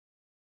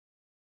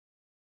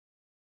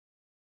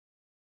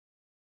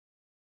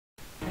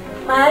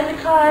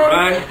Magnetite.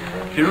 Alright,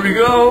 here we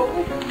go.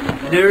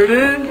 Here it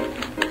is.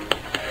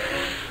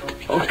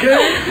 Okay.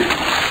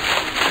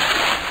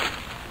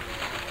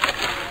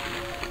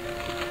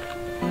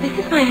 This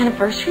is my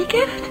anniversary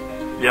gift?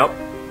 Yep.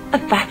 A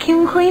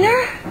vacuum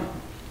cleaner?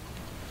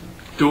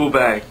 Dual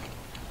bag.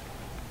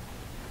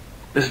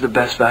 This is the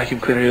best vacuum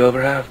cleaner you'll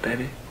ever have,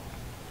 baby.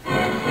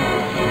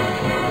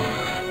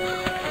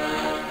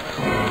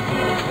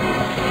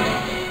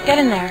 Get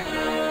in there.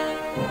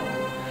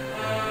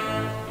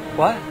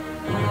 What?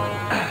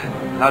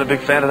 Not a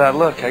big fan of that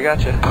look. I got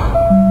you.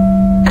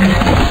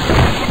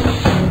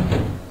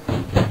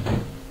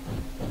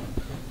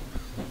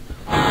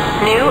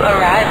 New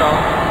arrival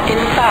in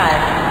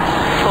 5,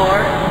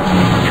 4,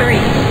 3,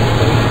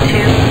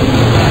 2,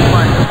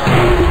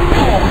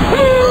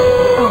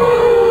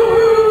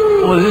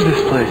 1. What is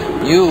this place?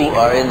 You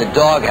are in the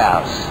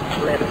doghouse.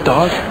 The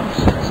doghouse?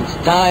 Since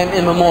time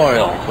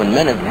immemorial, when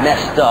men have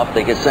messed up,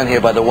 they get sent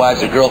here by their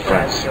wives or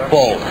girlfriends.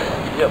 Bold.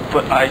 Yeah,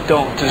 but I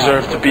don't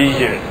deserve to be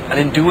here. I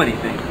didn't do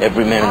anything.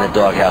 Every man in the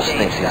doghouse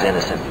thinks he's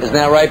innocent. Isn't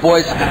that right,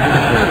 boys?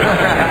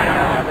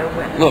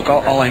 Look,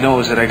 all I know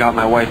is that I got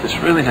my wife this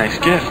really nice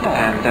gift,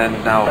 and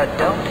then now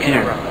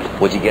here.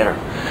 What'd you get her?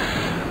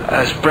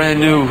 This brand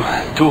new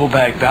dual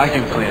bag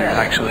vacuum cleaner,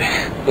 actually.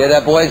 Hear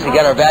that, boys? You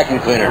got our vacuum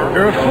cleaner.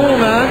 You're a fool,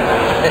 man.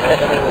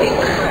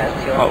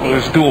 Oh, it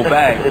was dual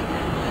bag.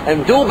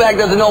 And dual bag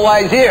doesn't know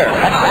why he's here.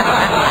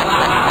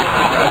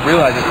 I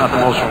realize it's not the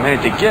most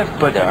romantic gift,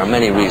 but there are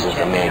many reasons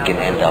a man can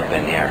end up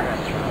in here.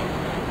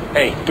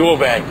 Hey, dual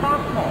bag.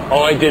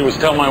 All I did was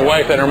tell my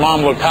wife that her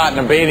mom looked hot in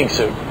a bathing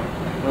suit.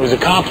 It was a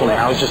compliment.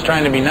 I was just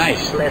trying to be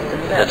nice.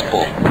 That's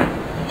bull.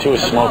 She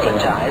was smoking.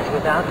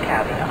 Without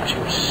caveat. She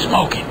was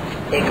smoking.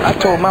 I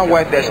told my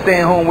wife that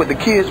staying home with the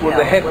kids was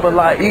a heck of a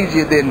lot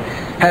easier than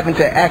having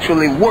to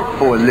actually work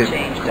for a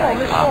living.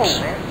 Pops.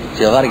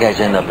 See, a lot of guys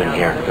end up in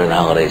here during the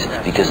holidays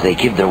because they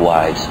give their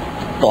wives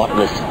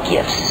thoughtless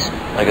gifts,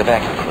 like a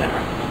vacuum cleaner.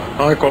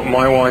 I got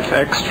my wife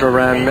extra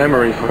RAM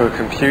memory for her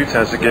computer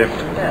as a gift.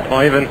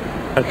 I even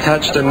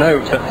attached a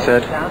note that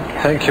said,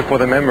 "Thank you for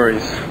the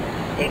memories."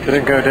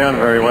 Didn't go down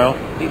very well.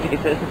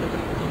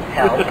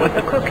 Help with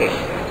the cooking.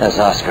 That's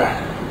Oscar.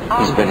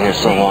 He's been here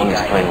so long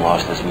he's plain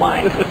lost his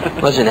mind.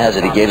 Legend has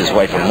it he gave his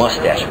wife a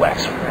mustache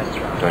waxer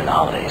during the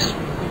holidays.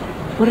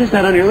 what is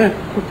that on your lip?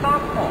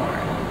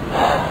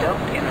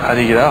 How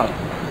do you get out?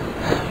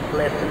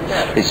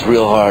 It's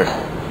real hard.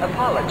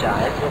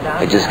 Apologize without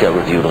I just got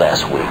reviewed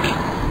last week.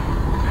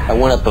 I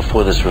went up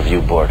before this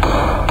review board.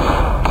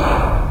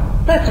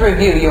 Let's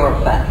review your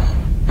offense.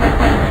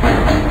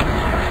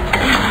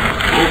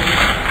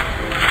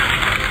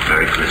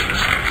 Merry Christmas.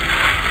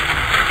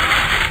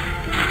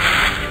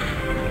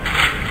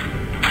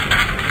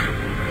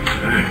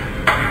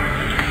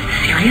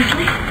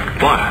 Seriously?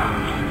 What?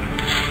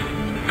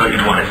 Thought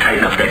you'd want to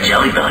tighten up that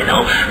jelly belly,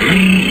 no?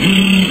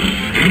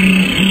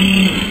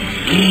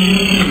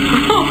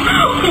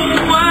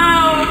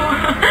 Wow!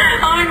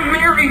 I'm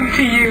married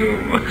to you.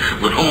 A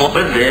little more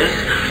of this,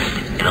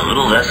 and a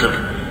little less of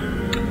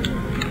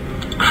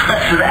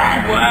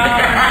that. Wow.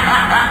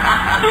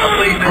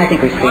 I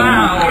think we're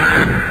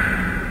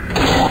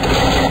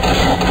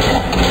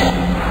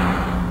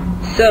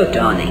seeing So,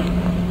 Donnie,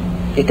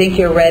 you think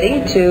you're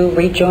ready to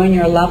rejoin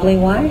your lovely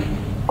wife?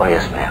 Oh,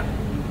 yes, ma'am.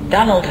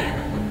 Donald,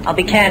 I'll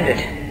be candid.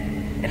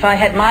 If I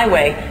had my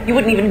way, you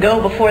wouldn't even go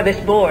before this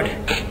board.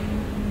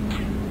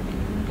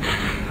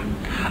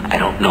 I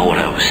don't know what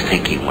I was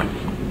thinking when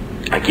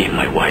I gave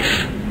my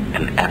wife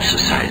an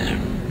abscessizer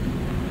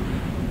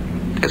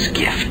as a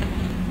gift.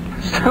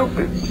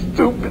 Stupid.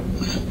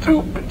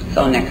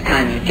 So next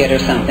time you get her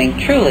something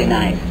truly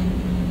nice,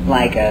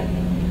 like a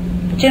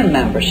gym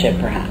membership,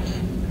 perhaps.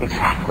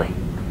 Exactly.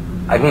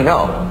 I mean,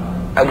 no,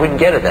 I wouldn't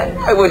get her that.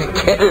 I wouldn't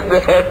get her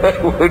that.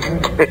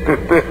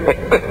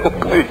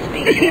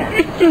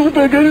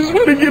 I just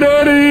want to get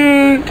out of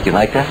here. You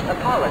like that?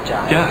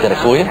 Apologize. Yeah. Did I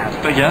fool you?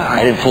 Yeah.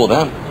 I didn't fool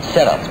them.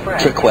 Set up.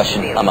 Trick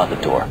question. I'm out the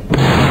door.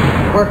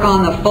 Work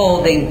on the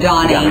folding,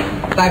 Donnie.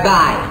 Yeah.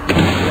 Bye-bye.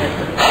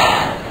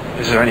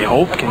 Is there any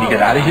hope? Can you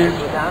get out of here?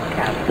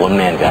 One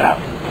man got out.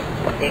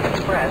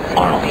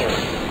 Arnold.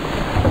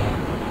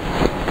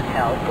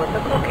 Help with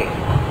the cooking.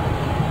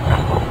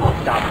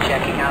 Stop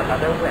checking out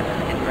other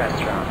women in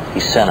restaurants. He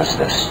sent us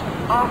this.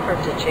 Offer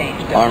to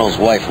change. Arnold's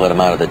wife let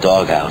him out of the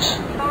doghouse.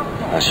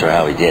 Not sure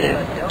how he did it.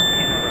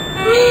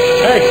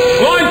 Hey,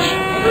 lunch!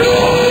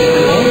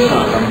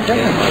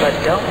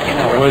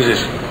 What is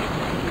this?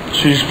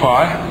 Cheese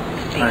pie?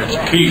 It's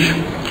quiche.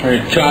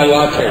 Chai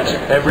lattes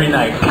every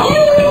night.